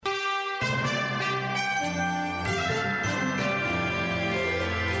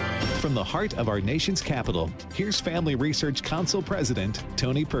From the heart of our nation's capital, here's Family Research Council President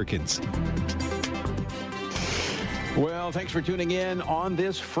Tony Perkins. Well, thanks for tuning in on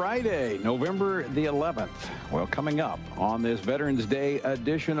this Friday, November the 11th. Well, coming up on this Veterans Day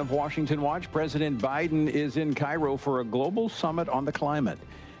edition of Washington Watch, President Biden is in Cairo for a global summit on the climate.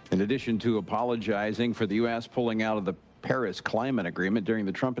 In addition to apologizing for the U.S. pulling out of the Paris Climate Agreement during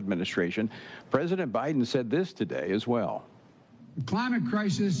the Trump administration, President Biden said this today as well. The climate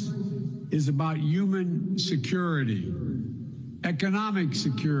crisis is about human security, economic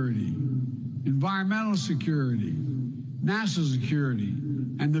security, environmental security, national security,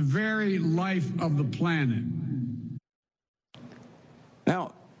 and the very life of the planet.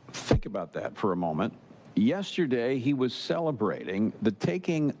 Now, think about that for a moment. Yesterday, he was celebrating the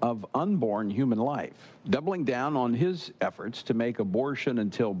taking of unborn human life, doubling down on his efforts to make abortion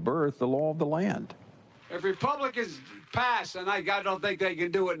until birth the law of the land. If Republicans pass, and I don't think they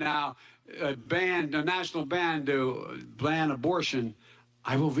can do it now, a national ban to ban abortion,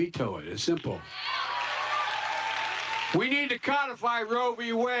 I will veto it. It's simple. We need to codify Roe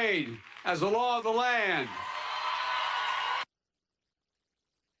v. Wade as the law of the land.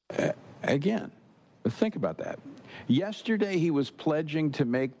 Again, think about that. Yesterday, he was pledging to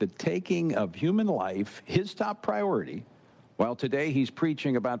make the taking of human life his top priority, while today he's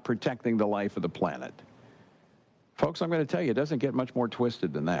preaching about protecting the life of the planet. Folks, I'm going to tell you, it doesn't get much more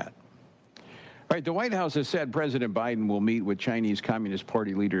twisted than that. All right, the White House has said President Biden will meet with Chinese Communist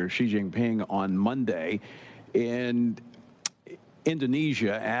Party leader Xi Jinping on Monday in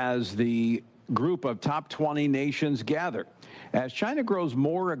Indonesia as the group of top 20 nations gather. As China grows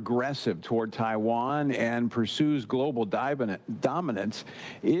more aggressive toward Taiwan and pursues global dominance,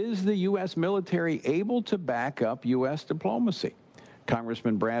 is the U.S. military able to back up U.S. diplomacy?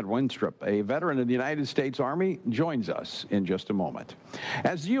 Congressman Brad Wenstrup, a veteran of the United States Army, joins us in just a moment.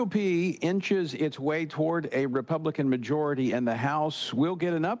 As the GOP inches its way toward a Republican majority in the House, we'll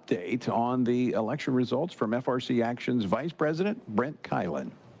get an update on the election results from FRC Action's Vice President, Brent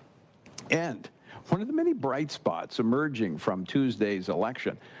Keilen. And one of the many bright spots emerging from Tuesday's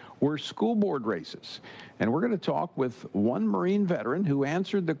election were school board races. And we're going to talk with one Marine veteran who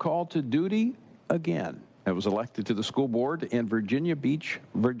answered the call to duty again and was elected to the school board in Virginia Beach,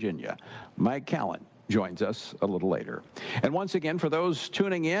 Virginia. Mike Callan joins us a little later. And once again, for those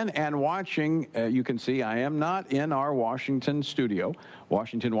tuning in and watching, you can see I am not in our Washington studio.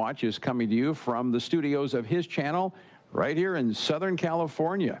 Washington Watch is coming to you from the studios of his channel right here in Southern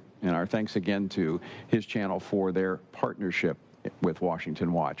California. And our thanks again to his channel for their partnership with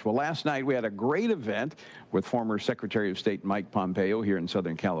Washington Watch. Well, last night we had a great event with former Secretary of State Mike Pompeo here in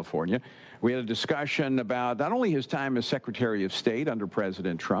Southern California. We had a discussion about not only his time as Secretary of State under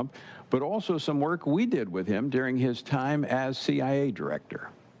President Trump, but also some work we did with him during his time as CIA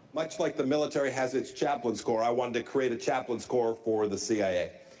director. Much like the military has its chaplain's corps, I wanted to create a chaplain's corps for the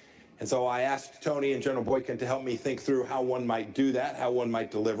CIA. And so I asked Tony and General Boykin to help me think through how one might do that, how one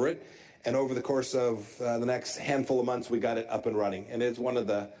might deliver it. And over the course of the next handful of months, we got it up and running. And it's one of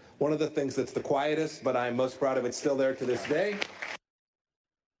the things that's the quietest, but I'm most proud of it, still there to this day.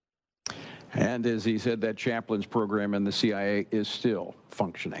 And as he said, that chaplain's program in the CIA is still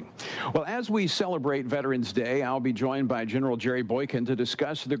functioning. Well, as we celebrate Veterans Day, I'll be joined by General Jerry Boykin to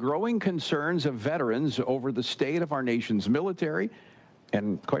discuss the growing concerns of veterans over the state of our nation's military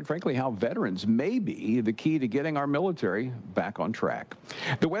and, quite frankly, how veterans may be the key to getting our military back on track.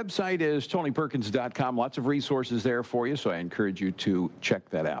 The website is tonyperkins.com. Lots of resources there for you, so I encourage you to check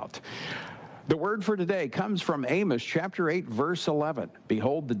that out. The word for today comes from Amos chapter 8, verse 11.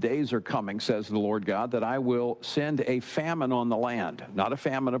 Behold, the days are coming, says the Lord God, that I will send a famine on the land, not a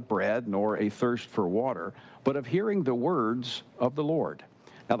famine of bread nor a thirst for water, but of hearing the words of the Lord.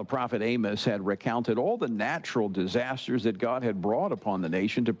 Now, the prophet Amos had recounted all the natural disasters that God had brought upon the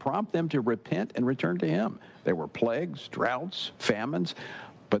nation to prompt them to repent and return to him. There were plagues, droughts, famines,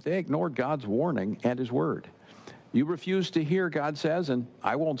 but they ignored God's warning and his word. You refuse to hear, God says, and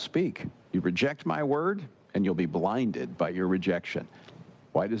I won't speak. You reject my word, and you'll be blinded by your rejection.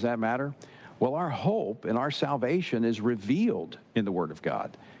 Why does that matter? Well, our hope and our salvation is revealed in the word of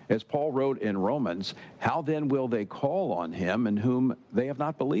God. As Paul wrote in Romans, how then will they call on him in whom they have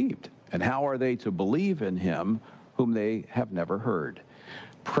not believed? And how are they to believe in him whom they have never heard?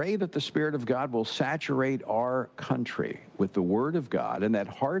 Pray that the Spirit of God will saturate our country with the word of God and that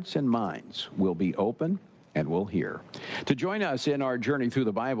hearts and minds will be open and will hear. To join us in our journey through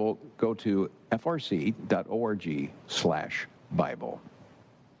the Bible, go to frc.org/Bible.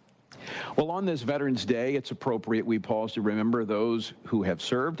 Well, on this Veterans Day, it's appropriate we pause to remember those who have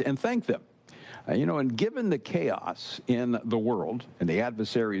served and thank them. And given the chaos in the world and the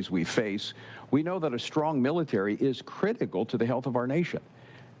adversaries we face, we know that a strong military is critical to the health of our nation.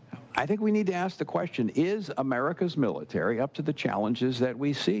 I think we need to ask the question, is America's military up to the challenges that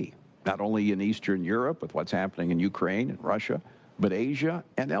we see, not only in Eastern Europe with what's happening in Ukraine and Russia, but Asia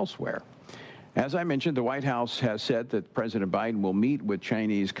and elsewhere? As I mentioned, the White House has said that President Biden will meet with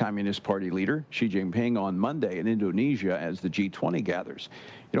Chinese Communist Party leader Xi Jinping on Monday in Indonesia as the G20 gathers.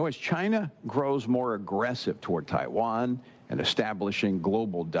 As China grows more aggressive toward Taiwan and establishing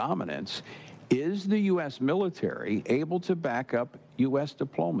global dominance, is the U.S. military able to back up U.S.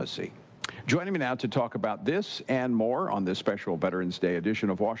 diplomacy? Joining me now to talk about this and more on this special Veterans Day edition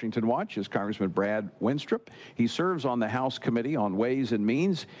of Washington Watch is Congressman Brad Wenstrup. He serves on the House Committee on Ways and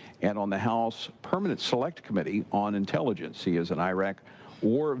Means and on the House Permanent Select Committee on Intelligence. He is an Iraq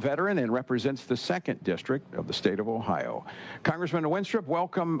war veteran and represents the 2nd District of the state of Ohio. Congressman Wenstrup,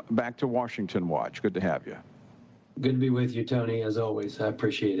 welcome back to Washington Watch. Good to have you. Good to be with you, Tony, as always. I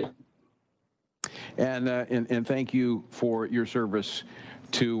appreciate it. And thank you for your service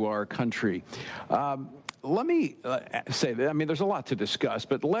to our country. Let me say that, there's a lot to discuss,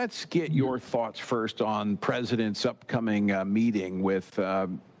 but let's get your thoughts first on President's upcoming meeting with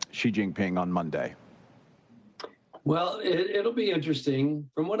Xi Jinping on Monday. Well, it'll be interesting.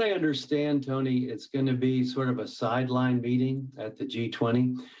 From what I understand, Tony, it's going to be sort of a sideline meeting at the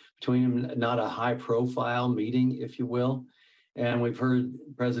G20 between them, not a high-profile meeting, if you will. And we've heard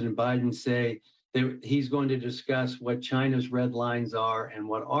President Biden say that he's going to discuss what China's red lines are and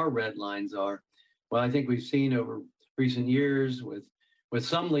what our red lines are. Well, I think we've seen over recent years with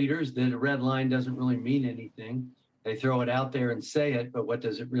some leaders that a red line doesn't really mean anything. They throw it out there and say it, but what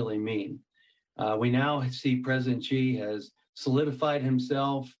does it really mean? We now see President Xi has solidified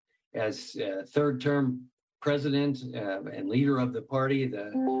himself as third-term president and leader of the party,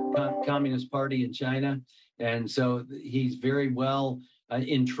 the Communist Party in China. And so he's very well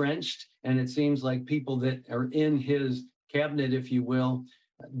entrenched, and it seems like people that are in his cabinet, if you will,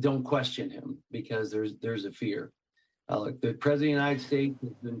 don't question him because there's a fear. The President of the United States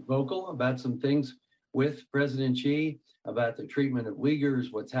has been vocal about some things with President Xi, about the treatment of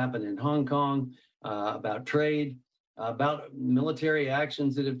Uyghurs, what's happened in Hong Kong, about trade, about military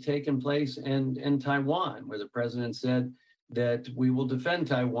actions that have taken place in Taiwan, where the president said that we will defend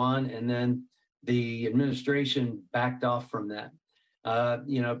Taiwan, and then the administration backed off from that.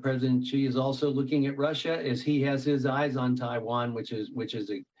 President Xi is also looking at Russia as he has his eyes on Taiwan, which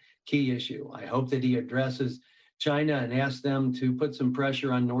is a key issue. I hope that he addresses China and asks them to put some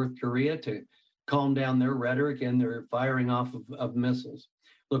pressure on North Korea to calm down their rhetoric and their firing off of missiles.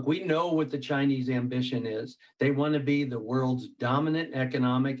 Look, we know what the Chinese ambition is. They want to be the world's dominant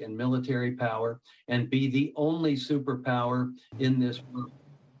economic and military power and be the only superpower in this world.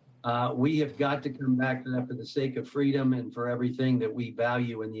 We have got to come back to that for the sake of freedom and for everything that we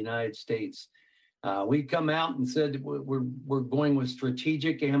value in the United States. We come out and said we're going with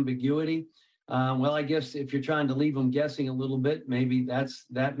strategic ambiguity. Well, I guess if you're trying to leave them guessing a little bit, maybe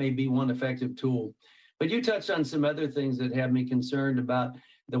that may be one effective tool. But you touched on some other things that have me concerned about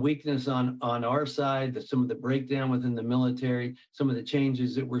the weakness on our side, some of the breakdown within the military, some of the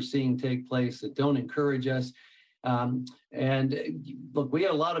changes that we're seeing take place that don't encourage us. And look, we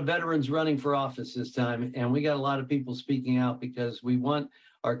got a lot of veterans running for office this time, and we got a lot of people speaking out because we want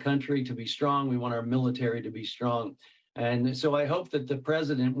our country to be strong. We want our military to be strong. And so I hope that the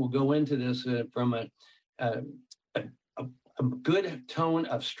president will go into this from a good tone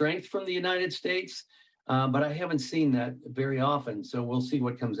of strength from the United States. But I haven't seen that very often. So we'll see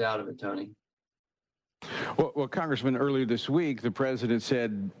what comes out of it, Tony. Well, Congressman, earlier this week, the president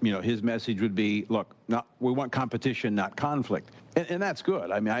said, his message would be, look, we want competition, not conflict. And that's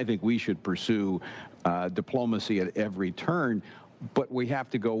good. I think we should pursue diplomacy at every turn. But we have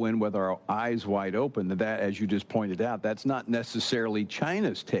to go in with our eyes wide open. That, as you just pointed out, that's not necessarily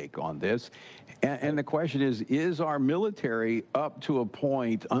China's take on this. And the question is our military up to a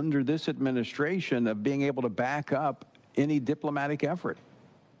point under this administration of being able to back up any diplomatic effort?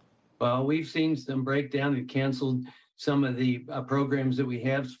 Well, we've seen some breakdown. We've canceled some of the programs that we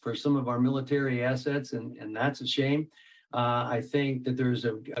have for some of our military assets, and that's a shame. I think that there's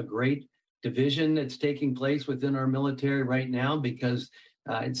a great division that's taking place within our military right now because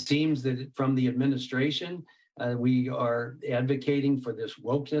it seems that from the administration, we are advocating for this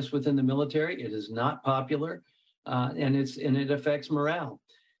wokeness within the military. It is not popular, and it affects morale.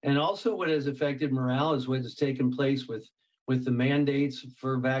 And also what has affected morale is what has taken place with the mandates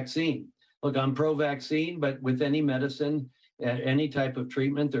for vaccine. Look, I'm pro-vaccine, but with any medicine, any type of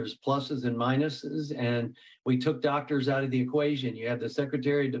treatment. There's pluses and minuses, and we took doctors out of the equation. You have the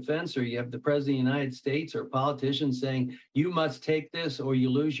Secretary of Defense, or you have the President of the United States, or politicians saying, you must take this or you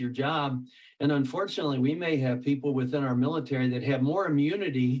lose your job. And unfortunately, we may have people within our military that have more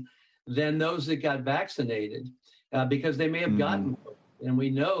immunity than those that got vaccinated because they may have gotten COVID. And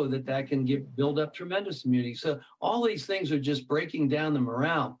we know that that can build up tremendous immunity. So all these things are just breaking down the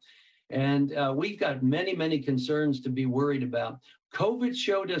morale. And we've got many, many concerns to be worried about. COVID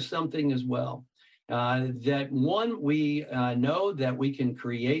showed us something as well. That one, we know that we can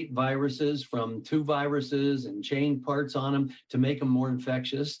create viruses from two viruses and chain parts on them to make them more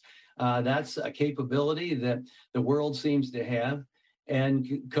infectious. That's a capability that the world seems to have.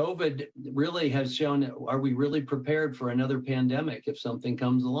 And COVID really has shown, are we really prepared for another pandemic if something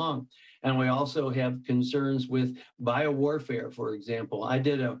comes along? And we also have concerns with biowarfare, for example. I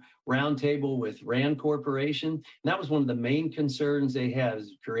did a roundtable with RAND Corporation, and that was one of the main concerns they have,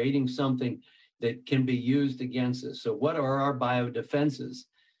 is creating something that can be used against us. So what are our biodefenses?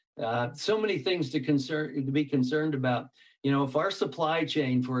 So many things to be concerned about. You know, if our supply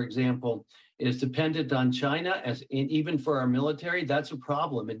chain, for example, is dependent on China, even for our military, that's a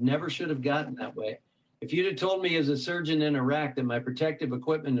problem. It never should have gotten that way. If you'd have told me as a surgeon in Iraq that my protective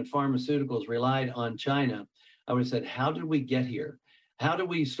equipment and pharmaceuticals relied on China, I would have said, how did we get here? How do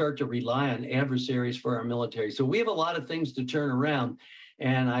we start to rely on adversaries for our military? So we have a lot of things to turn around,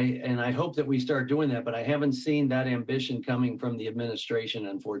 and I hope that we start doing that, but I haven't seen that ambition coming from the administration,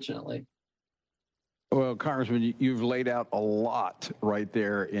 unfortunately. Well, Congressman, you've laid out a lot right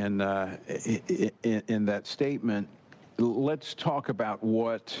there in that statement. Let's talk about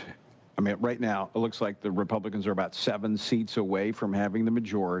right now, it looks like the Republicans are about 7 seats away from having the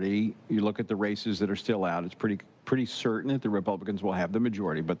majority. You look at the races that are still out, it's pretty certain that the Republicans will have the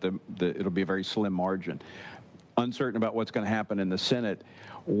majority, but it'll be a very slim margin. Uncertain about what's going to happen in the Senate.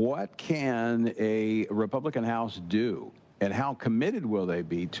 What can a Republican House do? And how committed will they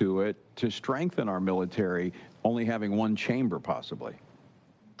be to it to strengthen our military, only having one chamber possibly?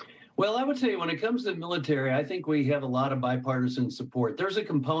 Well, I would say when it comes to the military, I think we have a lot of bipartisan support. There's a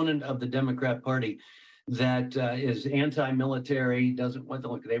component of the Democrat Party that is anti-military, they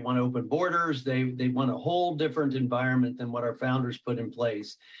want to open borders. They want a whole different environment than what our founders put in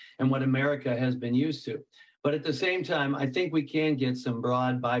place and what America has been used to. But at the same time, I think we can get some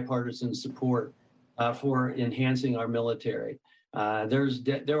broad bipartisan support for enhancing our military.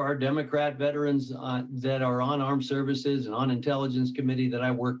 There are Democrat veterans that are on armed services and on intelligence committee that I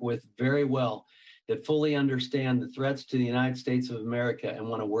work with very well, that fully understand the threats to the United States of America and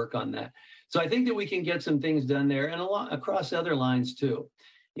want to work on that. So I think that we can get some things done there, and a lot across other lines too.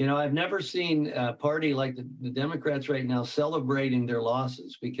 You know, I've never seen a party like the Democrats right now celebrating their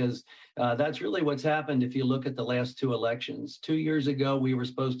losses, because that's really what's happened if you look at the last 2 elections. 2 years ago, we were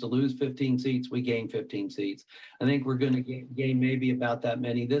supposed to lose 15 seats. We gained 15 seats. I think we're going to gain maybe about that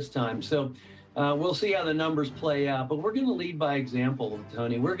many this time. So we'll see how the numbers play out. But we're going to lead by example,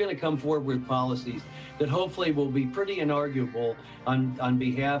 Tony. We're going to come forward with policies that hopefully will be pretty inarguable on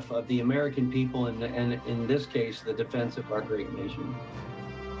behalf of the American people and in this case, the defense of our great nation.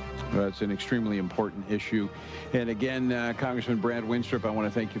 Well, it's an extremely important issue. And again, Congressman Brad Wenstrup, I want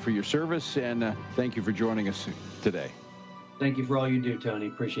to thank you for your service, and thank you for joining us today. Thank you for all you do, Tony.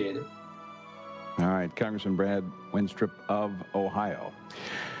 Appreciate it. All right, Congressman Brad Wenstrup of Ohio.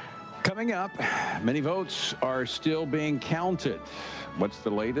 Coming up, many votes are still being counted. What's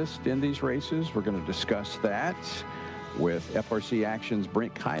the latest in these races? We're going to discuss that with FRC Action's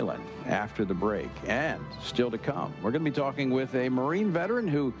Brent Keilen after the break. And still to come, we're going to be talking with a Marine veteran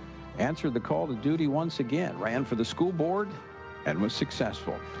who answered the call to duty once again, ran for the school board, and was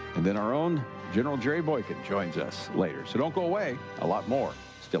successful. And then our own General Jerry Boykin joins us later. So don't go away. A lot more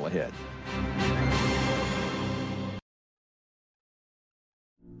still ahead.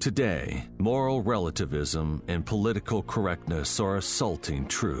 Today, moral relativism and political correctness are assaulting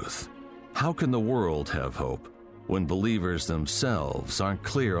truth. How can the world have hope when believers themselves aren't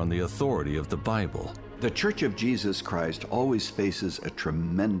clear on the authority of the Bible? The Church of Jesus Christ always faces a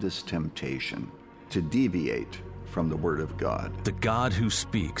tremendous temptation to deviate from the Word of God. The God who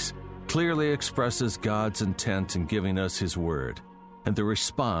speaks clearly expresses God's intent in giving us His Word and the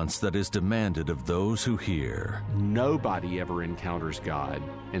response that is demanded of those who hear. Nobody ever encounters God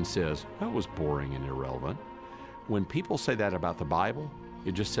and says, that was boring and irrelevant. When people say that about the Bible,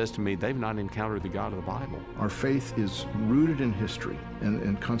 it just says to me they've not encountered the God of the Bible. Our faith is rooted in history,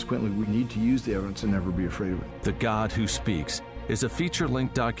 and consequently we need to use the evidence and never be afraid of it. The God Who Speaks is a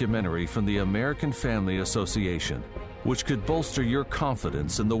feature-length documentary from the American Family Association. which could bolster your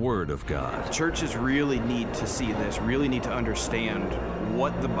confidence in the Word of God. Churches really need to see this, really need to understand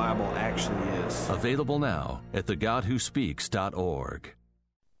what the Bible actually is. Available now at thegodwhospeaks.org.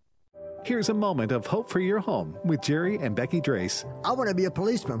 Here's a moment of hope for your home with Jerry and Becky Drace. I want to be a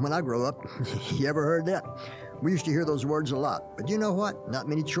policeman when I grow up. You ever heard that? We used to hear those words a lot. But you know what? Not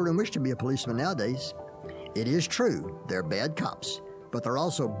many children wish to be a policeman nowadays. It is true, they're bad cops, but they're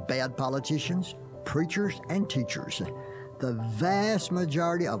also bad politicians, preachers, and teachers. The vast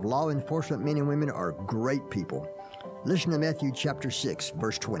majority of law enforcement men and women are great people. Listen to Matthew chapter 6,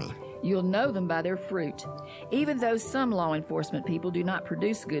 verse 20. You'll know them by their fruit. Even though some law enforcement people do not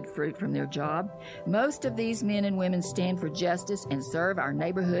produce good fruit from their job, most of these men and women stand for justice and serve our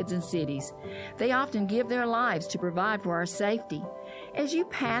neighborhoods and cities. They often give their lives to provide for our safety. As you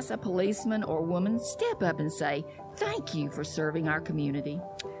pass a policeman or woman, step up and say, "Thank you for serving our community."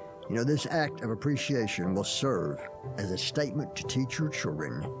 You know, this act of appreciation will serve as a statement to teach your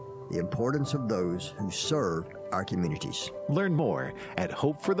children the importance of those who serve our communities. Learn more at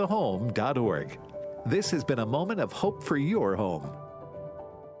hopeforthehome.org. This has been a moment of hope for your home.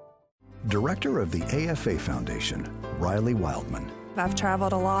 Director of the AFA Foundation, Riley Wildman. I've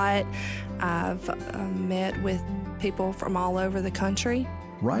traveled a lot. I've met with people from all over the country.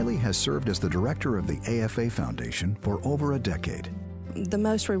 Riley has served as the director of the AFA Foundation for over a decade. The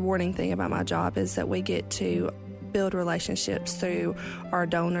most rewarding thing about my job is that we get to build relationships through our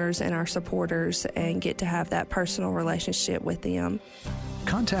donors and our supporters and get to have that personal relationship with them.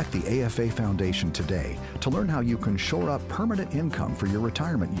 Contact the AFA Foundation today to learn how you can shore up permanent income for your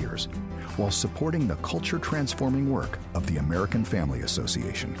retirement years while supporting the culture-transforming work of the American Family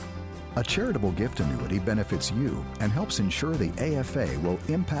Association. A charitable gift annuity benefits you and helps ensure the AFA will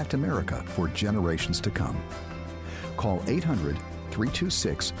impact America for generations to come. Call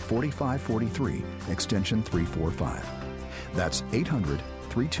 800-326-4543, extension 345. That's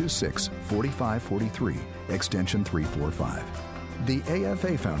 800-326-4543, extension 345. The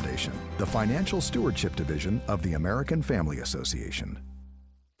AFA Foundation, the Financial Stewardship Division of the American Family Association.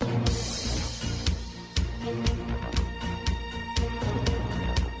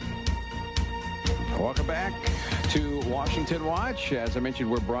 Welcome back to Washington Watch. As I mentioned,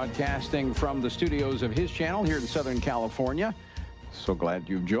 we're broadcasting from the studios of his channel here in Southern California. So glad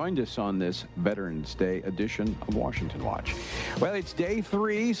you've joined us on this Veterans Day edition of Washington Watch. Well, it's day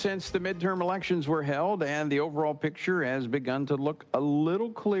 3 since the midterm elections were held, and the overall picture has begun to look a little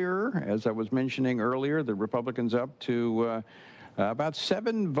clearer. As I was mentioning earlier, the Republicans up to about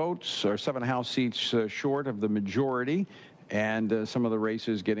 7 votes or 7 House seats short of the majority, and some of the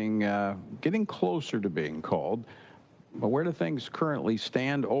races getting closer to being called. But where do things currently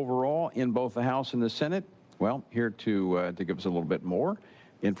stand overall in both the House and the Senate? Well, here to give us a little bit more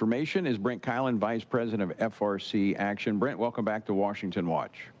information is Brent Keilen, Vice President of FRC Action. Brent, welcome back to Washington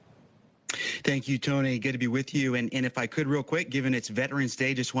Watch. Thank you, Tony. Good to be with you. And if I could real quick, given it's Veterans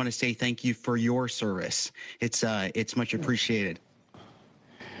Day, just want to say thank you for your service. It's much appreciated.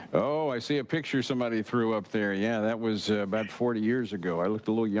 Oh, I see a picture somebody threw up there. Yeah, that was about 40 years ago. I looked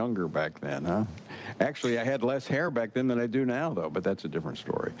a little younger back then, huh? Actually, I had less hair back then than I do now, though, but that's a different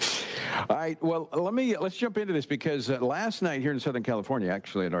story. All right, well, let's jump into this because last night here in Southern California,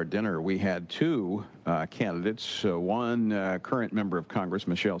 actually at our dinner, we had 2 candidates. One current member of Congress,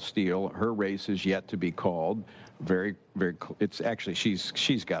 Michelle Steele. Her race is yet to be called. It's actually,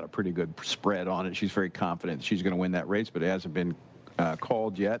 she's got a pretty good spread on it. She's very confident she's going to win that race, but it hasn't been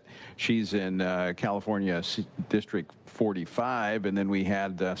called yet. She's in California District 45, and then we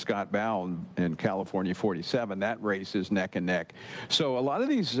had Scott Bowell in California 47. That race is neck and neck. So a lot of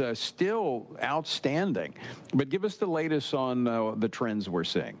these still outstanding. But give us the latest on the trends we're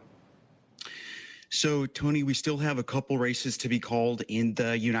seeing. So, Tony, we still have a couple races to be called in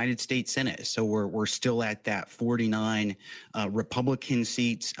the United States Senate. So we're still at that 49 Republican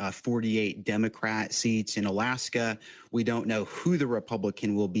seats, 48 Democrat seats. In Alaska, we don't know who the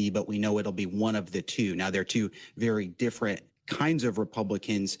Republican will be, but we know it'll be one of the 2. Now, they're 2 very different kinds of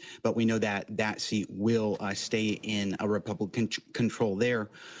Republicans, but we know that that seat will stay in a Republican control there.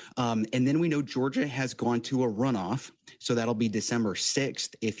 And then we know Georgia has gone to a runoff. So that'll be December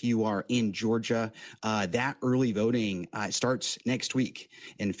 6th. If you are in Georgia, that early voting starts next week.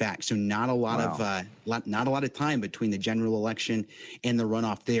 In fact, so not a lot of time between the general election and the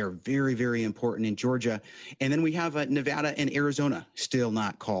runoff there. Very, very important in Georgia. And then we have Nevada and Arizona still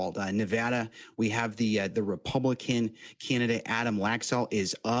not called. Nevada, we have the Republican candidate Adam Laxalt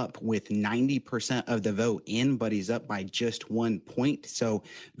is up with 90% of the vote in, but he's up by just 1 point. So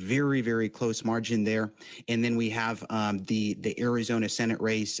very, very close margin there. And then we have The Arizona Senate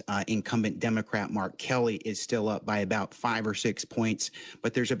race, incumbent Democrat Mark Kelly is still up by about 5 or 6 points,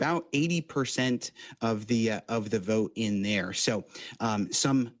 but there's about 80% of the vote in there. So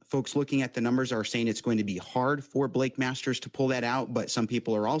some folks looking at the numbers are saying it's going to be hard for Blake Masters to pull that out, but some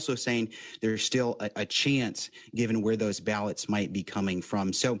people are also saying there's still a chance given where those ballots might be coming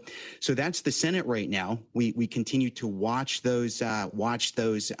from. So that's the Senate right now. We continue to watch those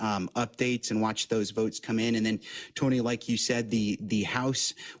updates and watch those votes come in. And then, Tony, like you said, the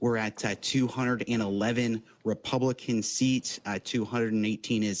House, we're at 211 Republican seats.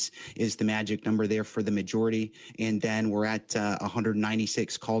 218 is the magic number there for the majority. And then we're at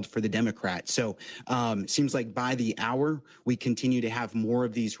 196 called for the Democrats. So seems like by the hour, we continue to have more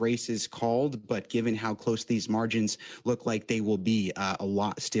of these races called. But given how close these margins look like they will be, a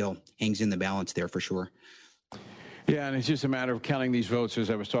lot still hangs in the balance there for sure. Yeah, and it's just a matter of counting these votes.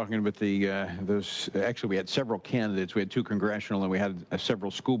 As I was talking about actually we had several candidates. We had 2 congressional, and we had several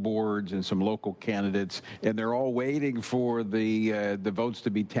school boards and some local candidates, and they're all waiting for the votes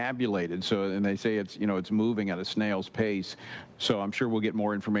to be tabulated. So, and they say it's moving at a snail's pace. So I'm sure we'll get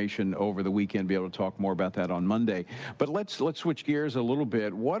more information over the weekend, be able to talk more about that on Monday. But let's switch gears a little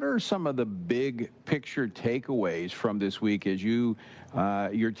bit. What are some of the big picture takeaways from this week as your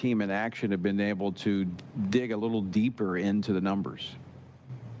team in action have been able to dig a little deeper into the numbers?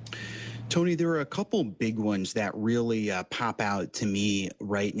 Tony, there are a couple big ones that really pop out to me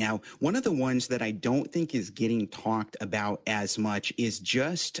right now. One of the ones that I don't think is getting talked about as much is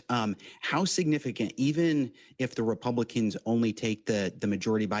just how significant, even if the Republicans only take the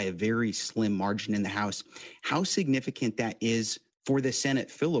majority by a very slim margin in the House, how significant that is for the Senate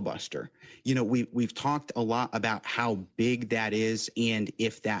filibuster. You know, we've talked a lot about how big that is, and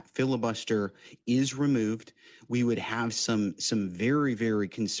if that filibuster is removed, we would have some very, very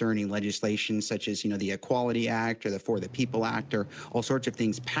concerning legislation, such as, the Equality Act or the For the People Act, or all sorts of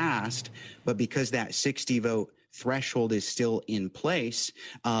things passed. But because that 60 vote threshold is still in place,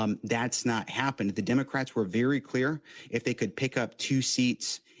 that's not happened. The Democrats were very clear. If they could pick up 2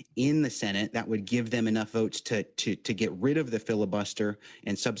 seats in the Senate, that would give them enough votes to get rid of the filibuster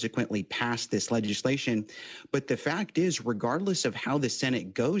and subsequently pass this legislation. But the fact is, regardless of how the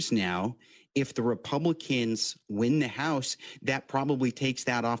Senate goes now, if the Republicans win the House, that probably takes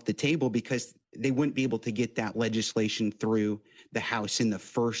that off the table because they wouldn't be able to get that legislation through the House in the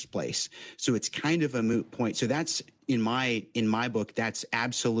first place. So it's kind of a moot point. So that's, in my book, that's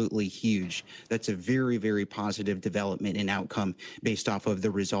absolutely huge. That's a very, very positive development and outcome based off of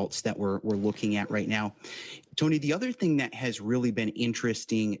the results that we're looking at right now. Tony, the other thing that has really been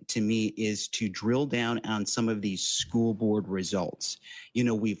interesting to me is to drill down on some of these school board results.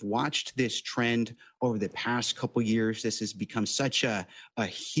 We've watched this trend over the past couple years. This has become such a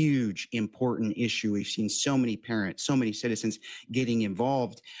huge, important issue. We've seen so many parents, so many citizens getting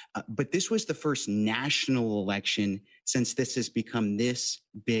involved. But this was the first national election since this has become this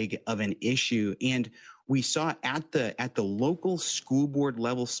big of an issue. And we saw at the local school board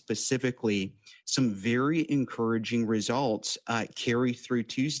level specifically some very encouraging results carry through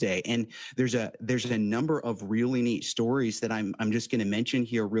Tuesday. And there's a number of really neat stories that I'm just going to mention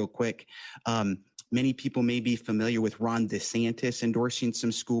here real quick. Many people may be familiar with Ron DeSantis endorsing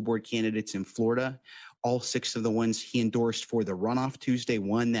some school board candidates in Florida. All 6 of the ones he endorsed for the runoff Tuesday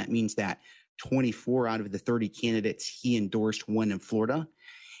won. That means that 24 out of the 30 candidates he endorsed won in Florida.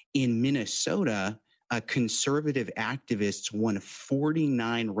 In Minnesota, conservative activists won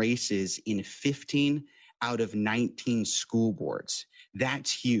 49 races in 15 out of 19 school boards.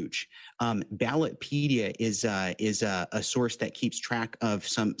 That's huge. Ballotpedia is a source that keeps track of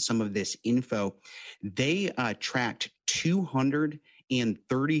some of this info. They tracked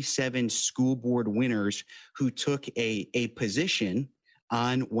 237 school board winners who took a position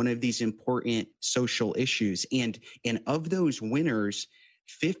on one of these important social issues. And of those winners,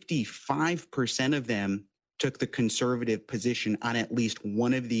 55% of them took the conservative position on at least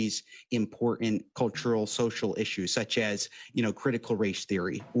one of these important cultural social issues, such as, critical race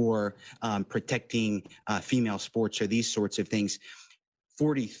theory or protecting female sports or these sorts of things.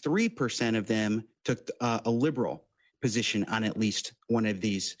 43% of them took a liberal position on at least one of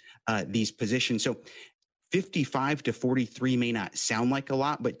these positions. So 55 to 43 may not sound like a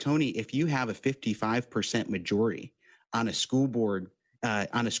lot, but Tony, if you have a 55% majority on a school board,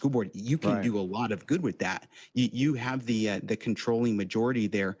 you can do a lot of good with that. You have the controlling majority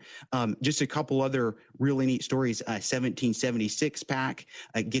there. Just a couple other really neat stories. 1776 PAC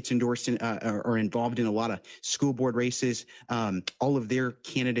gets endorsed or involved in a lot of school board races. All of their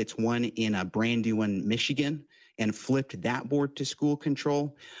candidates won in Brandywine, Michigan. and flipped that board to school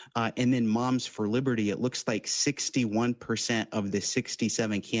control. And then Moms for Liberty, it looks like 61% of the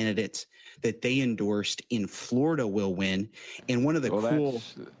 67 candidates that they endorsed in Florida will win. And one of the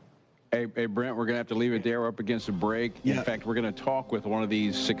Hey, Brent, we're going to have to leave it there. We're up against a break. Yeah. In fact, we're going to talk with one of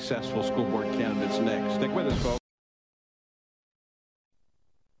these successful school board candidates next. Stick with us, folks.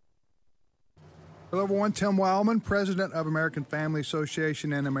 Hello, everyone. Tim Wildman, president of American Family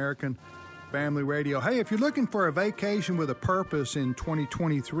Association and American Family Radio. Hey, if you're looking for a vacation with a purpose in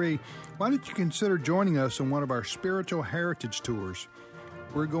 2023, why don't you consider joining us on one of our spiritual heritage tours?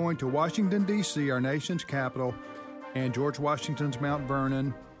 We're going to Washington, D.C., our nation's capital, and George Washington's Mount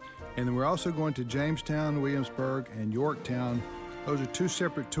Vernon. And then we're also going to Jamestown, Williamsburg, and Yorktown. Those are two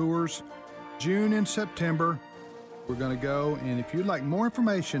separate tours. June and September, we're going to go. And if you'd like more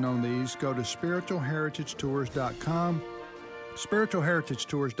information on these, go to spiritualheritagetours.com.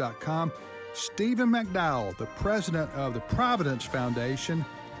 Spiritualheritagetours.com. Stephen McDowell, the president of the Providence Foundation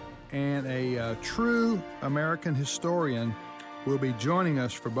and a true American historian, will be joining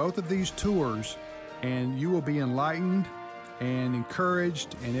us for both of these tours. And you will be enlightened and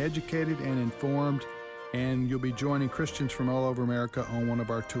encouraged and educated and informed, and you'll be joining Christians from all over America on one of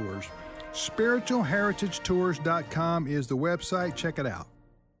our tours. SpiritualHeritageTours.com is the website. Check it out.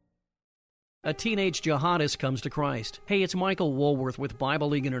 A teenage jihadist comes to Christ. Hey, it's Michael Woolworth with Bible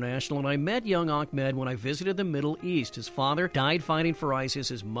League International, and I met young Ahmed when I visited the Middle East. His father died fighting for ISIS,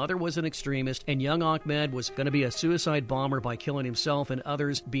 his mother was an extremist, and young Ahmed was going to be a suicide bomber by killing himself and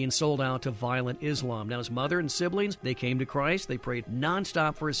others, being sold out to violent Islam. Now, his mother and siblings, they came to Christ, they prayed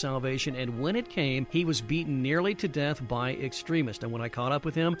nonstop for his salvation, and when it came, he was beaten nearly to death by extremists. And when I caught up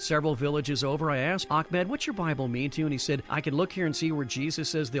with him several villages over, I asked, Ahmed, what's your Bible mean to you? And he said, I can look here and see where Jesus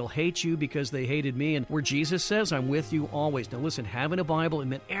says they'll hate you because they hated me, and where Jesus says, I'm with you always. Now listen, having a Bible, it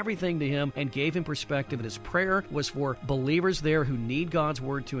meant everything to him and gave him perspective, and his prayer was for believers there who need God's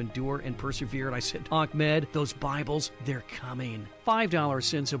word to endure and persevere. And I said, Ahmed, those Bibles, they're coming. $5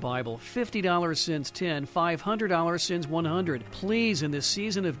 sends a Bible, $50 sends 10, $500 sends 100. Please, in this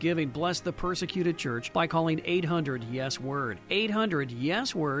season of giving, bless the persecuted church by calling 800-YES-WORD.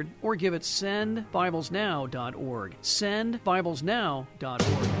 800-YES-WORD, or give at sendbiblesnow.org.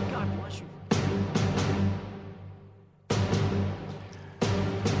 Sendbiblesnow.org. God bless you.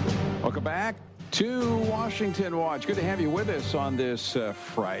 Welcome back to Washington Watch. Good to have you with us on this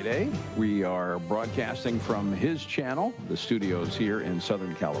Friday. We are broadcasting from his channel, the studios here in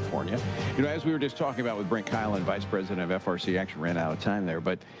Southern California. You know, as we were just talking about with Brent Keilen, Vice President of FRC Action, ran out of time there,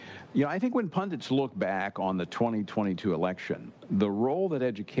 but you know, I think when pundits look back on the 2022 election, the role that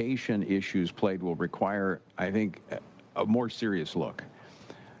education issues played will require, I think, a more serious look.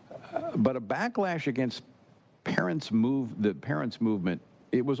 But a backlash against the parents' movement,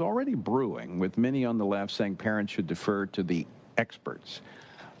 it was already brewing, with many on the left saying parents should defer to the experts.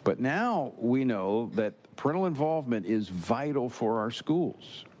 But now we know that parental involvement is vital for our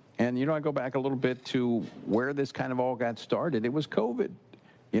schools. And, you know, I go back a little bit to where this kind of all got started. It was COVID.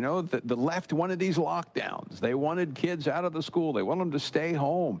 You know, the left wanted these lockdowns. They wanted kids out of the school. They wanted them to stay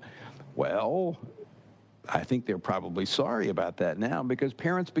home. Well, I think they're probably sorry about that now, because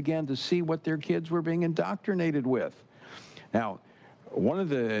parents began to see what their kids were being indoctrinated with. Now, one of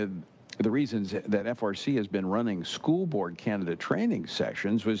the reasons that FRC has been running school board candidate training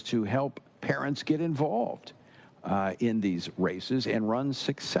sessions was to help parents get involved in these races and run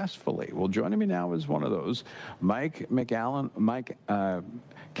successfully. Well, joining me now is one of those, Mike Callan,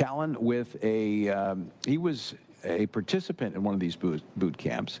 with he was a participant in one of these boot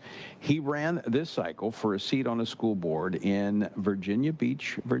camps. He ran this cycle for a seat on a school board in Virginia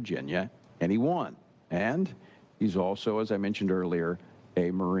Beach, Virginia, and he won. And he's also, as I mentioned earlier, a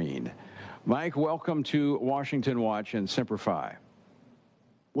Marine. Mike, welcome to Washington Watch and Semper Fi.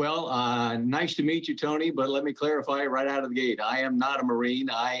 Well, nice to meet you, Tony, but let me clarify right out of the gate. I am not a Marine.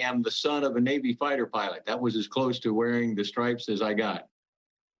 I am the son of a Navy fighter pilot. That was as close to wearing the stripes as I got.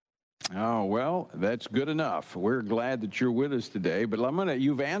 Oh, well, that's good enough. We're glad that you're with us today, but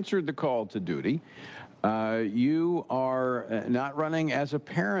you've answered the call to duty. You are not running as a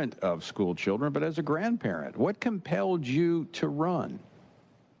parent of school children, but as a grandparent. What compelled you to run?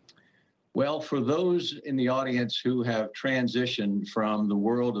 Well, for those in the audience who have transitioned from the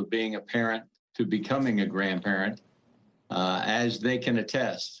world of being a parent to becoming a grandparent, as they can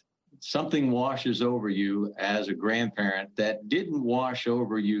attest, something washes over you as a grandparent that didn't wash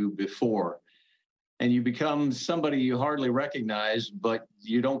over you before. And you become somebody you hardly recognize, but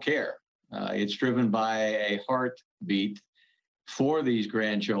you don't care. It's driven by a heartbeat for these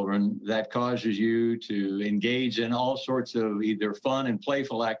grandchildren that causes you to engage in all sorts of either fun and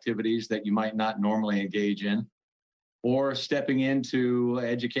playful activities that you might not normally engage in, or stepping into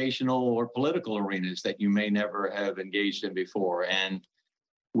educational or political arenas that you may never have engaged in before. And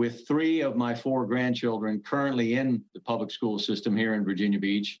with 3 of my 4 grandchildren currently in the public school system here in Virginia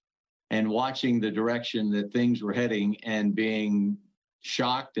Beach, and watching the direction that things were heading and being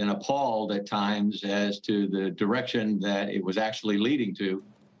shocked and appalled at times as to the direction that it was actually leading to,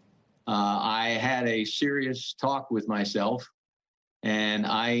 I had a serious talk with myself, and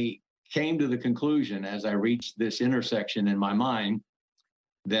I came to the conclusion as I reached this intersection in my mind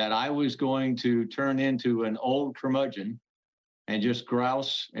that I was going to turn into an old curmudgeon and just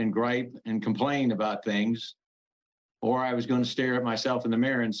grouse and gripe and complain about things, or I was going to stare at myself in the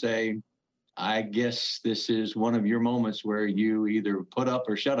mirror and say, I guess this is one of your moments where you either put up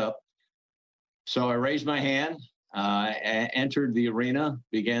or shut up. So I raised my hand, entered the arena,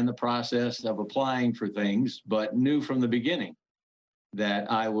 began the process of applying for things, but knew from the beginning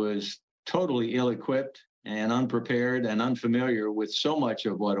that I was totally ill-equipped and unprepared and unfamiliar with so much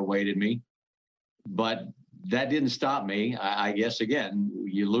of what awaited me. But that didn't stop me. I guess, again,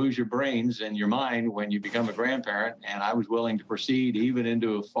 you lose your brains and your mind when you become a grandparent, and I was willing to proceed even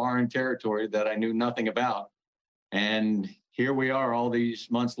into a foreign territory that I knew nothing about. And here we are all these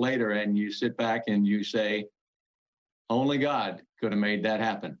months later, and you sit back and you say, only God could have made that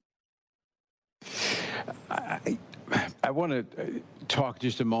happen. I want to talk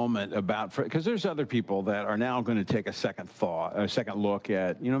just a moment about, because there's other people that are now going to take a second look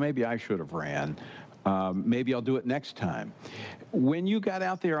at, maybe I should have ran. Maybe I'll do it next time. When you got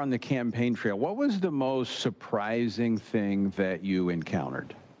out there on the campaign trail, what was the most surprising thing that you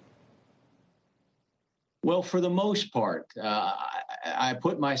encountered? Well, for the most part, I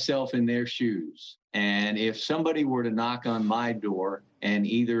put myself in their shoes. And if somebody were to knock on my door and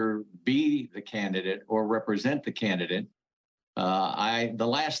either be the candidate or represent the candidate, the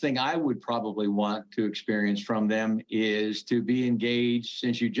last thing I would probably want to experience from them is to be engaged,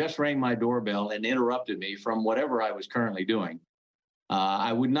 since you just rang my doorbell and interrupted me from whatever I was currently doing.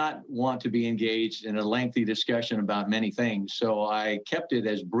 I would not want to be engaged in a lengthy discussion about many things, so I kept it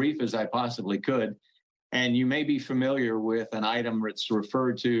as brief as I possibly could. And you may be familiar with an item that's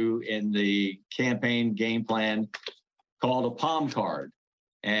referred to in the campaign game plan called a palm card.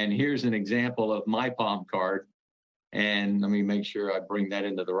 And here's an example of my palm card. And let me make sure I bring that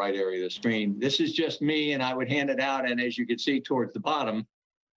into the right area of the screen. This is just me, and I would hand it out. And as you can see towards the bottom,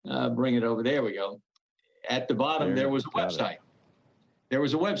 bring it over. There we go. At the bottom, there was a website. There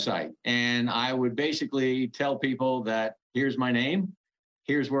was a website. And I would basically tell people that here's my name.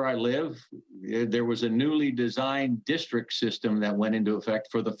 Here's where I live. There was a newly designed district system that went into effect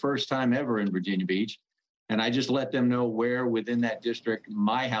for the first time ever in Virginia Beach. And I just let them know where within that district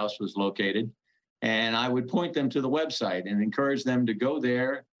my house was located. And I would point them to the website and encourage them to go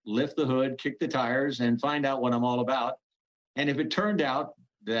there, lift the hood, kick the tires, and find out what I'm all about. And if it turned out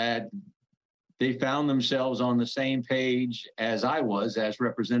that they found themselves on the same page as I was, as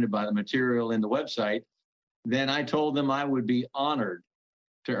represented by the material in the website, then I told them I would be honored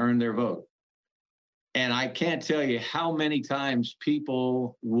to earn their vote. And I can't tell you how many times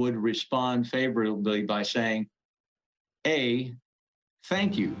people would respond favorably by saying, A,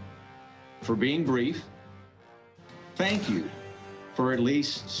 thank you for being brief. Thank you for at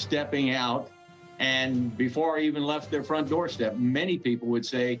least stepping out. And before I even left their front doorstep, many people would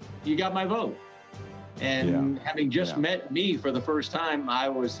say, you got my vote. And having just met me for the first time, I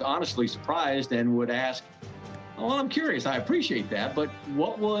was honestly surprised and would ask, well, I'm curious. I appreciate that. But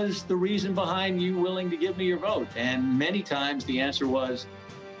what was the reason behind you willing to give me your vote? And many times the answer was,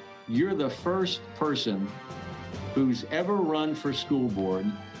 you're the first person who's ever run for school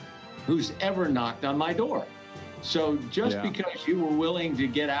board, who's ever knocked on my door. So just because you were willing to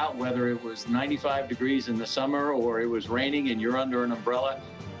get out, whether it was 95 degrees in the summer or it was raining and you're under an umbrella,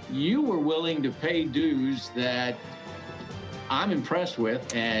 you were willing to pay dues that I'm impressed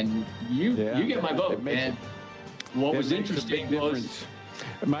with, and you get my vote. And what was interesting was,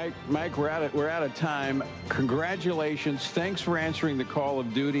 Mike, we're out of time. Congratulations. Thanks for answering the call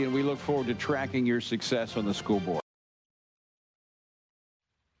of duty, and we look forward to tracking your success on the school board.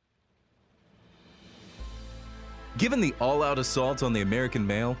 Given the all-out assault on the American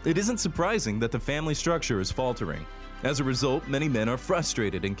male, it isn't surprising that the family structure is faltering. As a result, many men are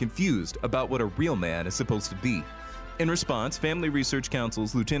frustrated and confused about what a real man is supposed to be. In response, Family Research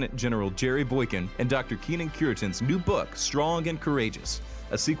Council's Lieutenant General Jerry Boykin and Dr. Keenan Curitan's new book, Strong and Courageous,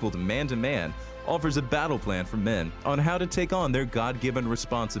 a sequel to Man, offers a battle plan for men on how to take on their God-given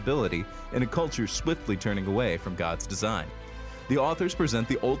responsibility in a culture swiftly turning away from God's design. The authors present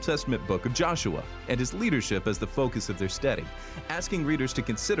the Old Testament book of Joshua and his leadership as the focus of their study, asking readers to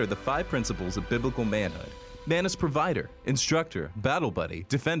consider the 5 principles of biblical manhood, man as provider, instructor, battle buddy,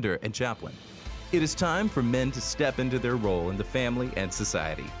 defender, and chaplain. It is time for men to step into their role in the family and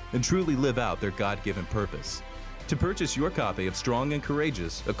society and truly live out their God-given purpose. To purchase your copy of Strong and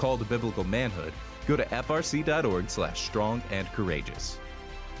Courageous, A Call to Biblical Manhood, go to frc.org/strongandcourageous.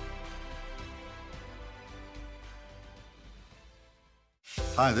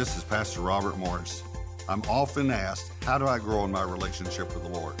 Hi, this is Pastor Robert Morris. I'm often asked, how do I grow in my relationship with the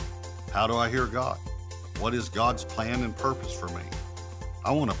Lord? How do I hear God? What is God's plan and purpose for me?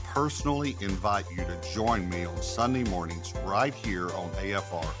 I want to personally invite you to join me on Sunday mornings right here on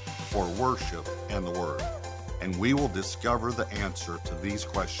AFR for worship and the Word. And we will discover the answer to these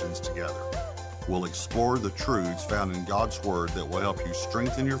questions together. We'll explore the truths found in God's Word that will help you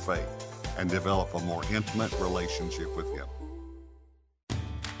strengthen your faith and develop a more intimate relationship with Him.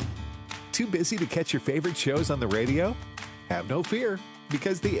 Too busy to catch your favorite shows on the radio? Have no fear,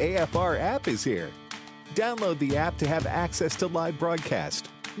 because the AFR app is here. Download the app to have access to live broadcast,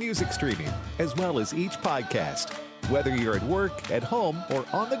 music streaming, as well as each podcast. Whether you're at work, at home, or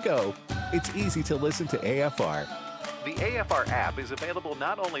on the go, it's easy to listen to AFR. The AFR app is available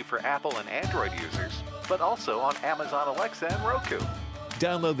not only for Apple and Android users, but also on Amazon Alexa and Roku.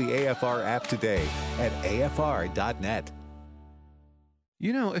 Download the AFR app today at afr.net.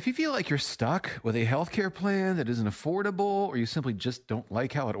 You know, if you feel like you're stuck with a healthcare plan that isn't affordable, or you simply just don't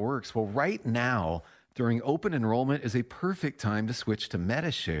like how it works, well, right now, during open enrollment is a perfect time to switch to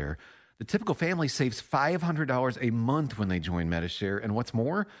Medi-Share. The typical family saves $500 a month when they join Medi-Share, and what's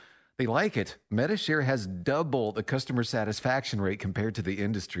more, they like it. Medi-Share has double the customer satisfaction rate compared to the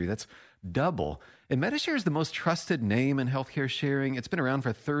industry. That's double. And Medi-Share is the most trusted name in healthcare sharing. It's been around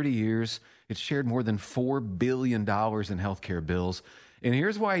for 30 years. It's shared more than $4 billion in healthcare bills. And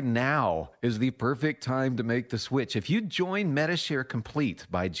here's why now is the perfect time to make the switch. If you join Medi-Share Complete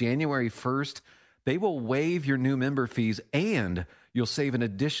by January 1st, they will waive your new member fees and you'll save an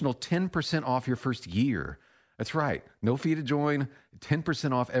additional 10% off your first year. That's right. No fee to join,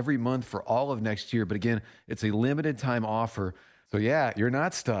 10% off every month for all of next year. But again, it's a limited time offer. So yeah, you're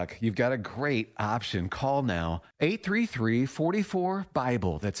not stuck. You've got a great option. Call now,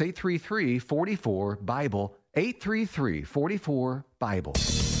 833-44-BIBLE. That's 833-44-BIBLE. 833-44-BIBLE.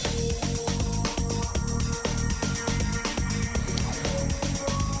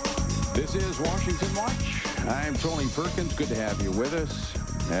 This is Washington Watch. I'm Tony Perkins. Good to have you with us.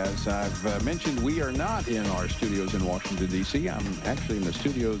 As I've mentioned, we are not in our studios in Washington, D.C. I'm actually in the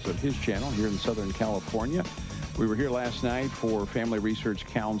studios of his channel here in Southern California. We were here last night for Family Research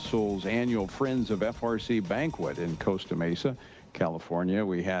Council's annual Friends of FRC banquet in Costa Mesa, California.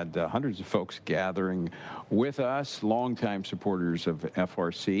 We had hundreds of folks gathering with us, longtime supporters of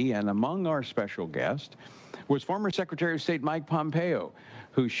FRC, and among our special guests was former Secretary of State Mike Pompeo,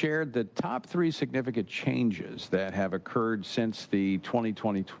 who shared the top 3 significant changes that have occurred since the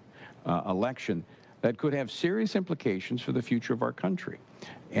 2020 election that could have serious implications for the future of our country.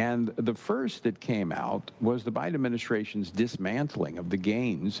 And the first that came out was the Biden administration's dismantling of the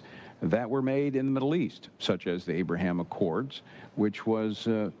gains that were made in the Middle East, such as the Abraham Accords, which was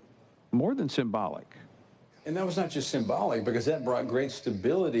more than symbolic. And that was not just symbolic, because that brought great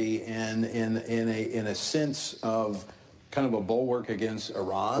stability and in a sense of kind of a bulwark against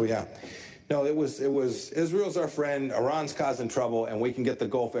Iran. Oh, yeah. No, it was Israel's our friend, Iran's causing trouble, and we can get the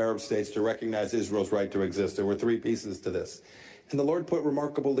Gulf Arab states to recognize Israel's right to exist. There were 3 pieces to this. And the Lord put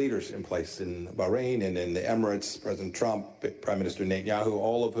remarkable leaders in place in Bahrain and in the Emirates, President Trump, Prime Minister Netanyahu,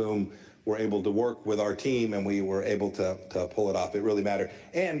 all of whom were able to work with our team, and we were able to pull it off. It really mattered.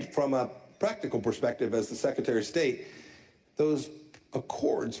 And from a practical perspective, as the Secretary of State, those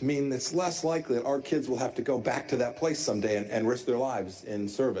accords mean it's less likely that our kids will have to go back to that place someday and risk their lives in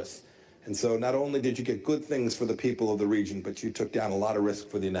service. And so not only did you get good things for the people of the region, but you took down a lot of risk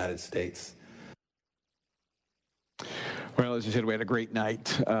for the United States. Well, as I said, we had a great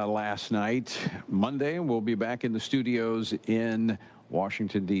night last night. Monday, we'll be back in the studios in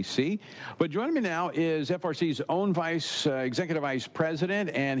Washington, D.C. But joining me now is FRC's own Executive Vice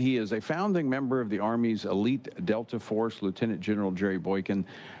President, and he is a founding member of the Army's elite Delta Force, Lieutenant General Jerry Boykin.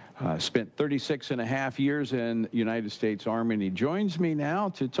 Spent 36 and a half years in the United States Army, and he joins me now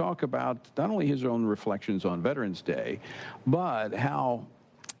to talk about not only his own reflections on Veterans Day, but how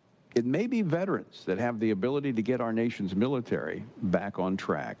it may be veterans that have the ability to get our nation's military back on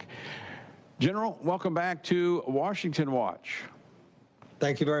track. General, welcome back to Washington Watch.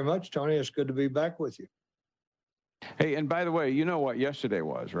 Thank you very much, Tony. It's good to be back with you. Hey, and by the way, you know what yesterday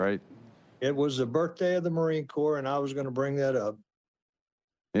was, right? It was the birthday of the Marine Corps, and I was going to bring that up.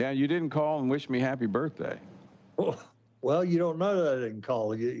 Yeah, you didn't call and wish me happy birthday. Well, you don't know that I didn't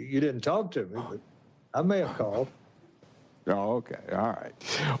call. You didn't talk to me. But... I may have called. Oh, okay. All right.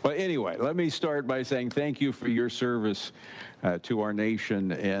 Well, anyway, let me start by saying thank you for your service to our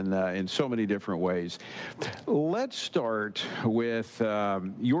nation in so many different ways. Let's start with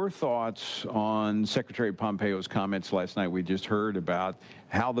your thoughts on Secretary Pompeo's comments last night. We just heard about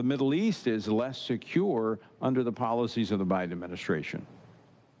how the Middle East is less secure under the policies of the Biden administration.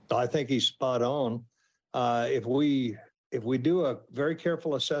 I think he's spot on. If we do a very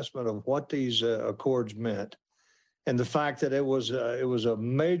careful assessment of what these accords meant, and the fact that it was a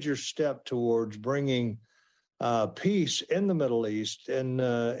major step towards bringing peace in the Middle East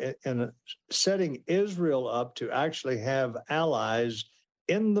and setting Israel up to actually have allies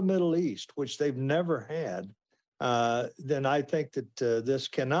in the Middle East, which they've never had, then I think that this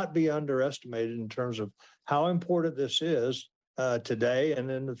cannot be underestimated in terms of how important this is today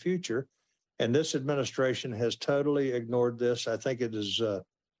and in the future. And this administration has totally ignored this. I think it is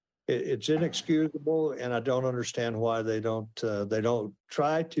it's inexcusable, and I don't understand why they don't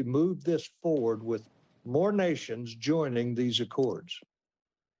try to move this forward with more nations joining these accords.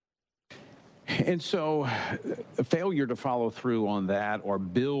 And so a failure to follow through on that or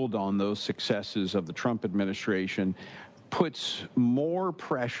build on those successes of the Trump administration puts more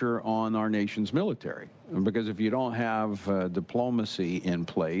pressure on our nation's military. Because if you don't have diplomacy in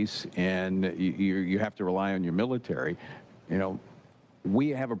place and you have to rely on your military, we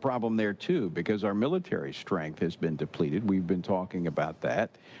have a problem there too, because our military strength has been depleted. We've been talking about that.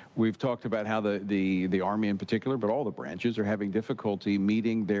 We've talked about how the Army in particular, but all the branches are having difficulty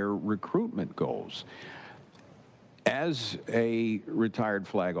meeting their recruitment goals. As a retired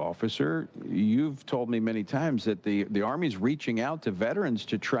flag officer, you've told me many times that the Army's reaching out to veterans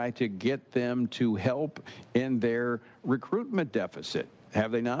to try to get them to help in their recruitment deficit.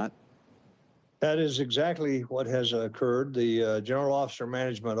 Have they not? That is exactly what has occurred. The General Officer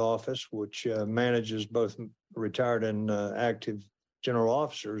Management Office, which manages both retired and active general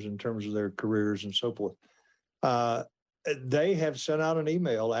officers in terms of their careers and so forth, they have sent out an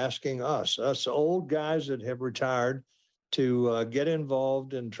email asking us old guys that have retired, to get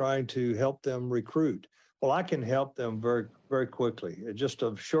involved in trying to help them recruit. Well, I can help them very, very quickly. Just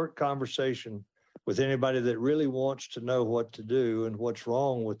a short conversation with anybody that really wants to know what to do and what's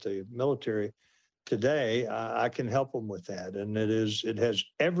wrong with the military today, I can help them with that. And it has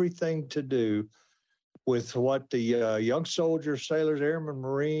everything to do with what the young soldiers, sailors, airmen,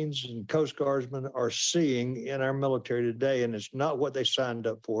 Marines, and Coast Guardsmen are seeing in our military today. And it's not what they signed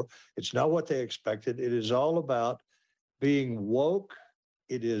up for. It's not what they expected. It is all about being woke.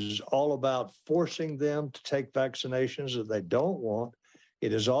 It is all about forcing them to take vaccinations that they don't want.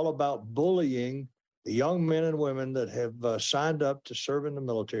 It is all about bullying the young men and women that have signed up to serve in the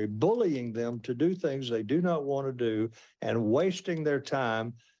military, bullying them to do things they do not want to do, and wasting their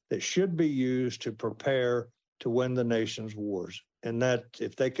time that should be used to prepare to win the nation's wars. And that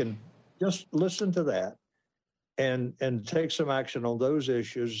if they can just listen to that and take some action on those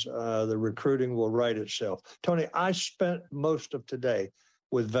issues, the recruiting will right itself. Tony, I spent most of today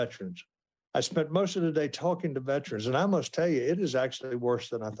with veterans. I spent most of the day talking to veterans, and I must tell you, it is actually worse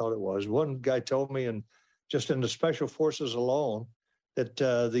than I thought it was. One guy told me, just in the Special Forces alone, that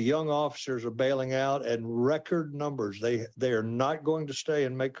the young officers are bailing out in record numbers. They are not going to stay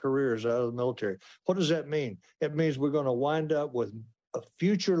and make careers out of the military. What does that mean? It means we're going to wind up with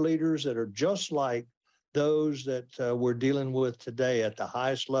future leaders that are just like those that we're dealing with today at the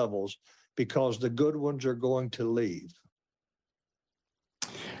highest levels, because the good ones are going to leave.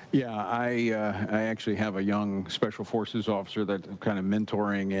 Yeah, I actually have a young Special Forces officer that I'm kind of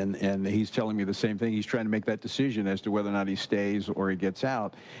mentoring, and he's telling me the same thing. He's trying to make that decision as to whether or not he stays or he gets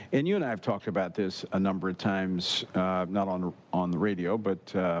out. And you and I have talked about this a number of times, not on the radio, but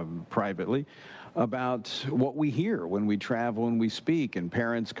privately, about what we hear when we travel and we speak, and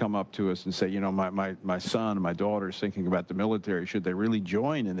parents come up to us and say, my son, my daughter is thinking about the military. Should they really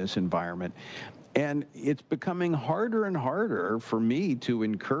join in this environment? And it's becoming harder and harder for me to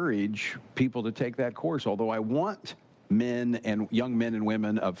encourage people to take that course, although I want young men and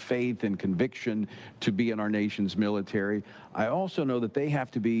women of faith and conviction to be in our nation's military. I also know that they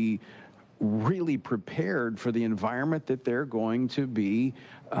have to be really prepared for the environment that they're going to be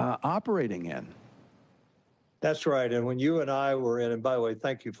operating in. That's right. And when you and I were in, and by the way,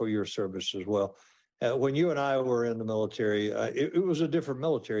 thank you for your service as well. When you and I were in the military, it was a different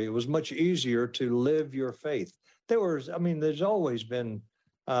military. It was much easier to live your faith. There's always been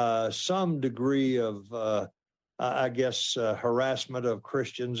some degree of, harassment of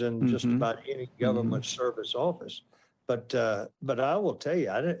Christians in just about any government service office. But I will tell you,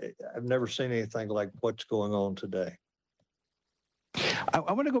 I've never seen anything like what's going on today.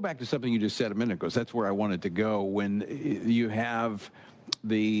 I want to go back to something you just said a minute ago. That's where I wanted to go. When you have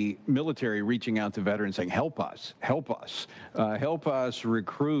the military reaching out to veterans saying, help us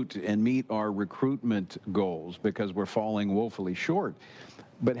recruit and meet our recruitment goals because we're falling woefully short.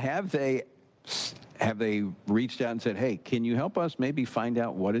 But have they reached out and said, hey, can you help us maybe find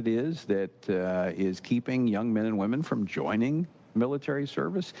out what it is that is keeping young men and women from joining military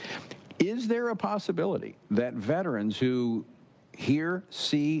service? Is there a possibility that veterans who hear,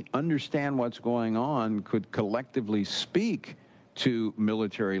 see, understand what's going on could collectively speak to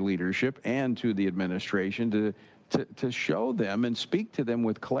military leadership and to the administration to show them and speak to them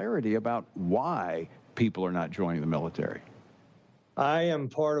with clarity about why people are not joining the military? I am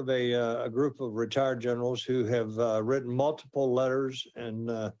part of a group of retired generals who have written multiple letters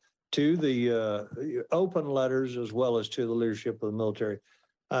and to the open letters as well as to the leadership of the military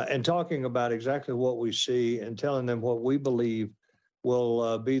and talking about exactly what we see and telling them what we believe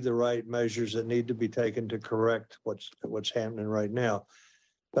will be the right measures that need to be taken to correct what's happening right now.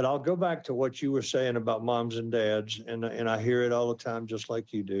 But I'll go back to what you were saying about moms and dads, and I hear it all the time, just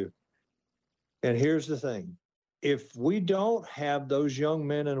like you do. And here's the thing. If we don't have those young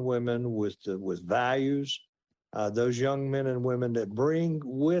men and women with values, those young men and women that bring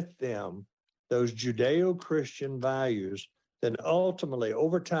with them those Judeo-Christian values, then ultimately,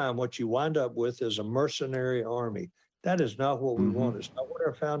 over time, what you wind up with is a mercenary army. That is not what we want. It's not what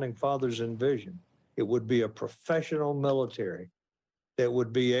our founding fathers envisioned. It would be a professional military that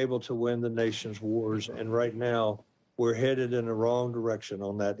would be able to win the nation's wars. And right now, we're headed in the wrong direction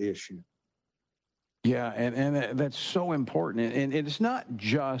on that issue. Yeah, and that's so important. And it's not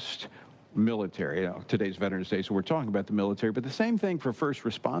just military. Today's Veterans Day, so we're talking about the military, but the same thing for first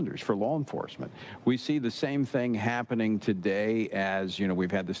responders, for law enforcement. We see the same thing happening today as,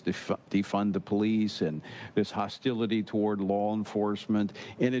 we've had this defund the police and this hostility toward law enforcement,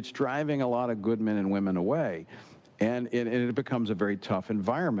 and it's driving a lot of good men and women away. And it becomes a very tough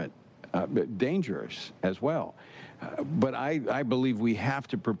environment, dangerous as well. But I believe we have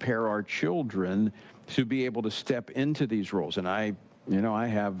to prepare our children to be able to step into these roles. And I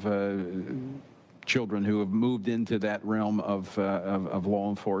have children who have moved into that realm of law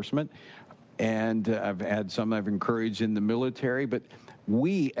enforcement, and I've had some I've encouraged in the military. But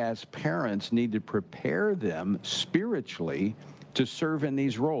we as parents need to prepare them spiritually to serve in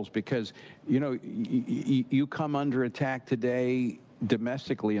these roles, because you come under attack today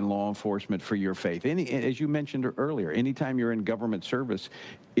domestically in law enforcement for your faith. As you mentioned earlier, anytime you're in government service,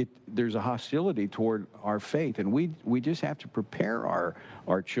 there's a hostility toward our faith, and we just have to prepare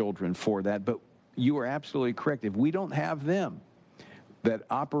our children for that. But you are absolutely correct. If we don't have them that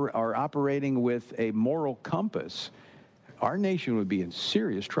are operating with a moral compass, our nation would be in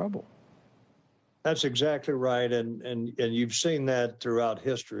serious trouble. That's exactly right, and you've seen that throughout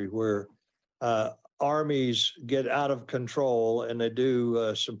history where armies get out of control and they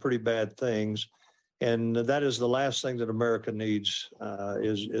do some pretty bad things, and that is the last thing that America needs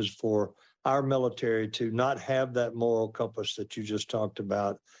is for our military to not have that moral compass that you just talked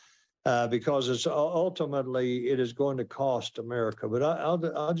about, because it's ultimately it is going to cost America. But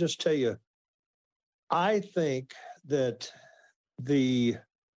I'll just tell you, I think that the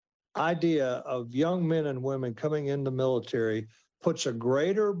idea of young men and women coming in the military puts a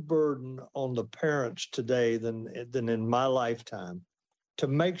greater burden on the parents today than in my lifetime, to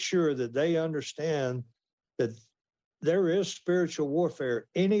make sure that they understand that there is spiritual warfare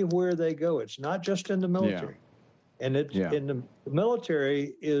anywhere they go. It's not just in the military. Yeah. And in the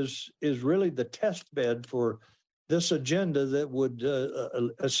military is really the test bed for this agenda that would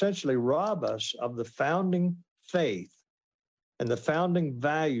essentially rob us of the founding faith and the founding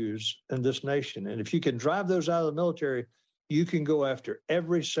values in this nation. And if you can drive those out of the military, you can go after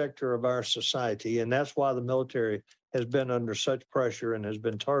every sector of our society. And that's why the military has been under such pressure and has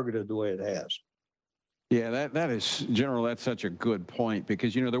been targeted the way it has. Yeah, that is, General, that's such a good point,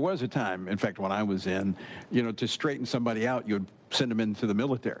 because, there was a time, in fact, when I was in, to straighten somebody out, you would send them into the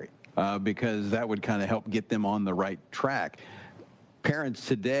military because that would kind of help get them on the right track. Parents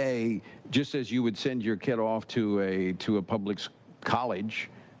today, just as you would send your kid off to a public college,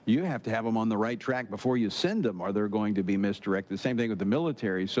 you have to have them on the right track before you send them, or they're going to be misdirected. Same thing with the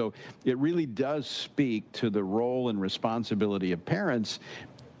military. So it really does speak to the role and responsibility of parents.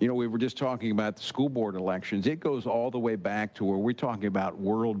 We were just talking about the school board elections. It goes all the way back to where we're talking about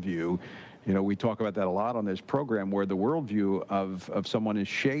worldview. We talk about that a lot on this program, where the worldview of someone is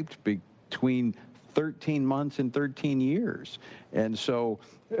shaped between 13 months and 13 years. And so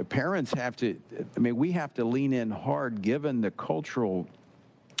parents have to, we have to lean in hard, given the cultural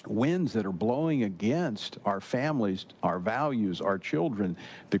winds that are blowing against our families, our values, our children,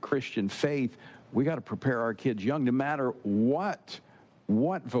 the Christian faith. We got to prepare our kids young, no matter what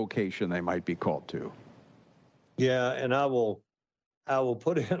vocation they might be called to. Yeah, and I will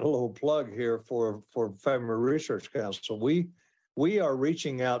put in a little plug here for Family Research Council. We are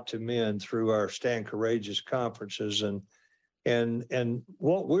reaching out to men through our Stand Courageous conferences, and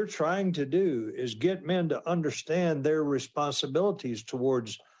what we're trying to do is get men to understand their responsibilities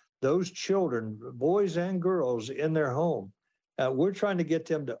towards those children, boys and girls, in their home. We're trying to get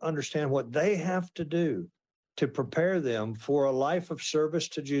them to understand what they have to do to prepare them for a life of service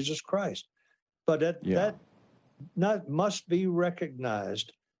to Jesus Christ. But that must be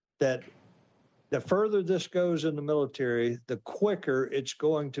recognized, that the further this goes in the military, the quicker it's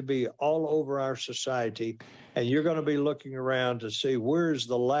going to be all over our society. And you're going to be looking around to see where's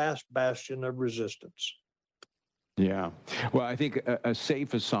the last bastion of resistance. Yeah. Well, I think a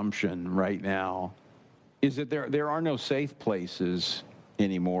safe assumption right now is that there are no safe places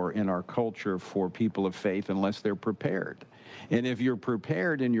anymore in our culture for people of faith unless they're prepared. And if you're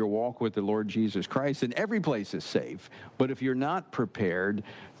prepared in your walk with the Lord Jesus Christ, then every place is safe. But if you're not prepared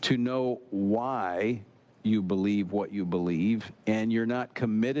to know why you believe what you believe, and you're not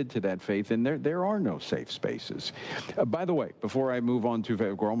committed to that faith, then there are no safe spaces. By the way, before I move on to,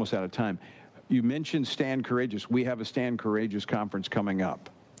 we're almost out of time, you mentioned Stand Courageous. We have a Stand Courageous conference coming up.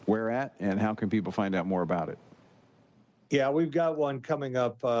 Where at, and how can people find out more about it? Yeah, we've got one coming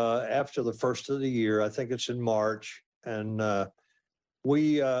up after the first of the year. I think it's in March. And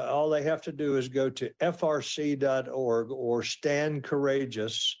all they have to do is go to frc.org or Stand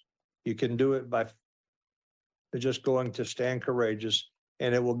Courageous. You can do it by just going to Stand Courageous,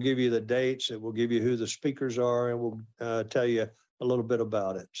 and it will give you the dates. It will give you who the speakers are, and will tell you a little bit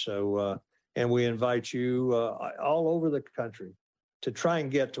about it. So, and we invite you all over the country to try and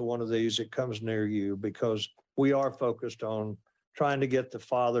get to one of these that comes near you, because we are focused on trying to get the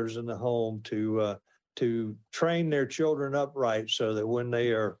fathers in the home to train their children upright so that when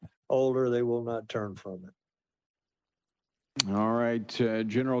they are older, they will not turn from it. All right,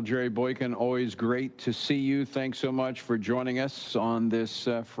 General Jerry Boykin, always great to see you. Thanks so much for joining us on this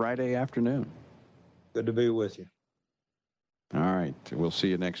Friday afternoon. Good to be with you. All right, we'll see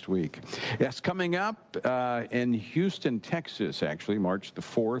you next week. Yes, coming up in Houston, Texas, actually, March the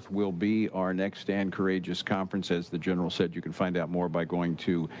 4th, will be our next Stand Courageous conference. As the General said, you can find out more by going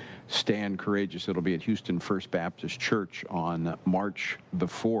to Stand Courageous. It'll be at Houston First Baptist Church on March the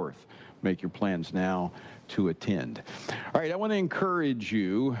 4th. Make your plans now to attend. All right, I want to encourage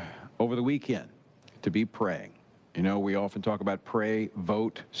you over the weekend to be praying. You know, we often talk about pray,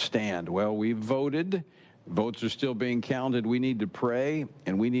 vote, stand. Well, we voted. Votes are still being counted. We need to pray,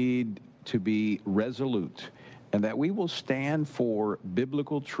 and we need to be resolute, and that we will stand for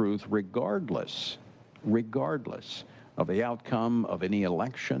biblical truth regardless of the outcome of any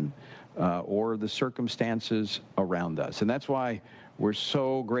election or the circumstances around us. And that's why we're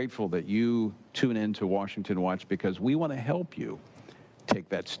so grateful that you tune in to Washington Watch, because we want to help you take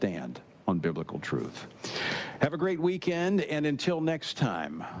that stand on biblical truth. Have a great weekend, and until next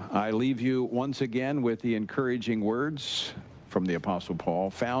time, I leave you once again with the encouraging words from the Apostle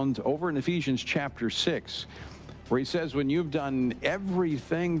Paul, found over in Ephesians chapter 6, where he says, when you've done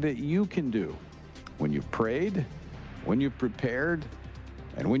everything that you can do, when you've prayed, when you've prepared,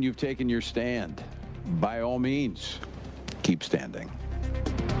 and when you've taken your stand, by all means, keep standing.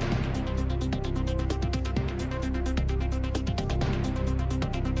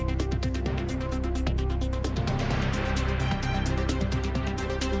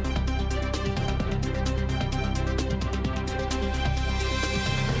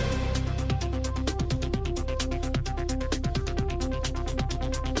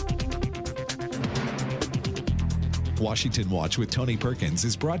 Washington Watch with Tony Perkins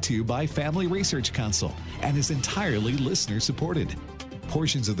is brought to you by Family Research Council and is entirely listener-supported.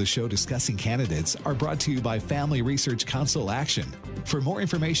 Portions of the show discussing candidates are brought to you by Family Research Council Action. For more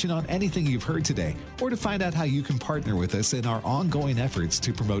information on anything you've heard today, or to find out how you can partner with us in our ongoing efforts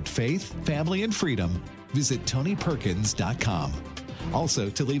to promote faith, family, and freedom, visit TonyPerkins.com. Also,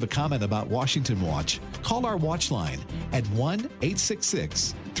 to leave a comment about Washington Watch, call our watch line at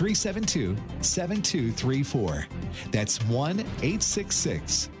 1-866-372-7234. That's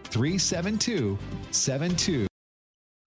 1-866-372-7234.